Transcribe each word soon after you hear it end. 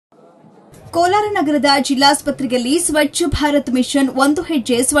ಕೋಲಾರ ನಗರದ ಜಿಲ್ಲಾಸ್ಪತ್ರೆಯಲ್ಲಿ ಸ್ವಚ್ಛ ಭಾರತ್ ಮಿಷನ್ ಒಂದು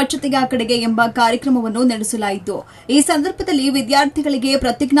ಹೆಜ್ಜೆ ಸ್ವಚ್ಛತೆಯ ಕಡೆಗೆ ಎಂಬ ಕಾರ್ಯಕ್ರಮವನ್ನು ನಡೆಸಲಾಯಿತು. ಈ ಸಂದರ್ಭದಲ್ಲಿ ವಿದ್ಯಾರ್ಥಿಗಳಿಗೆ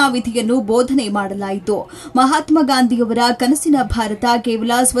ಪ್ರತಿಜ್ಞಾವಿಧಿಯನ್ನು ಬೋಧನೆ ಮಾಡಲಾಯಿತು. ಮಹಾತ್ಮ ಗಾಂಧಿಯವರ ಕನಸಿನ ಭಾರತ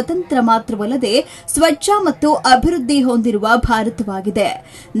ಕೇವಲ ಸ್ವತಂತ್ರ ಮಾತ್ರವಲ್ಲದೆ ಸ್ವಚ್ಛ ಮತ್ತು ಅಭಿವೃದ್ಧಿ ಹೊಂದಿರುವ ಭಾರತವಾಗಿದೆ.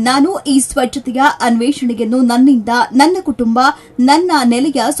 ನಾನು ಈ ಸ್ವಚ್ಛತೆಯ ಅನ್ವೇಷಣೆಯನ್ನು ನನ್ನಿಂದ, ನನ್ನ ಕುಟುಂಬ, ನನ್ನ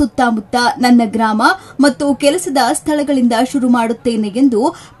ನೆಲೆಯ ಸುತ್ತಮುತ್ತ, ನನ್ನ ಗ್ರಾಮ ಮತ್ತು ಕೆಲಸದ ಸ್ಥಳಗಳಿಂದ ಶುರು ಮಾಡುತ್ತೇನೆ ಎಂದು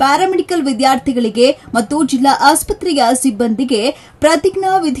ಪ್ಯಾರಾಮೆಡಿಕಲ್ ವಿದ್ಯಾರ್ಥಿಗಳಿಗೆ ಮತ್ತು ಜಿಲ್ಲಾ ಆಸ್ಪತ್ರೆಯ ಸಿಬ್ಬಂದಿಗೆ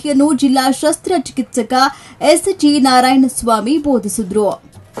ಪ್ರತಿಜ್ಞಾ ವಿಧಿಯನ್ನು ಜಿಲ್ಲಾ ಶಸ್ತ್ರಚಿಕಿತ್ಸಕ ಎಸ್.ಜಿ. ನಾರಾಯಣಸ್ವಾಮಿ ಬೋಧಿಸಿದರು.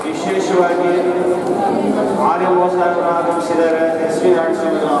 ವಿಶೇಷವಾಗಿ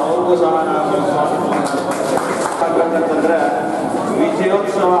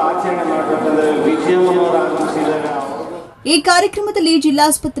ವಿಜಯೋತ್ಸವ ಆಚರಣೆ ಮಾಡಬೇಕಂದ್ರೆ ವಿಜಯಮ್ಮನವರು ಆಗಮಿಸಿದ್ದಾರೆ. ಈ ಕಾರ್ಯಕ್ರಮದಲ್ಲಿ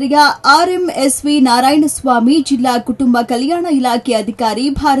ಜಿಲ್ಲಾಸ್ಪತ್ರೆಯ ಆರ್ಎಂಎಸ್ವಿ ನಾರಾಯಣಸ್ವಾಮಿ, ಜಿಲ್ಲಾ ಕುಟುಂಬ ಕಲ್ಯಾಣ ಇಲಾಖೆ ಅಧಿಕಾರಿ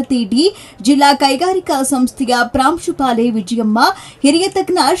ಭಾರತಿ ಡಿ, ಜಿಲ್ಲಾ ಕೈಗಾರಿಕಾ ಸಂಸ್ಥೆಯ ಪ್ರಾಂಶುಪಾಲೆ ವಿಜಯಮ್ಮ, ಹಿರಿಯ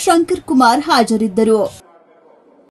ತಜ್ಞ ಶಂಕರ್ ಕುಮಾರ್ ಹಾಜರಿದ್ದರು.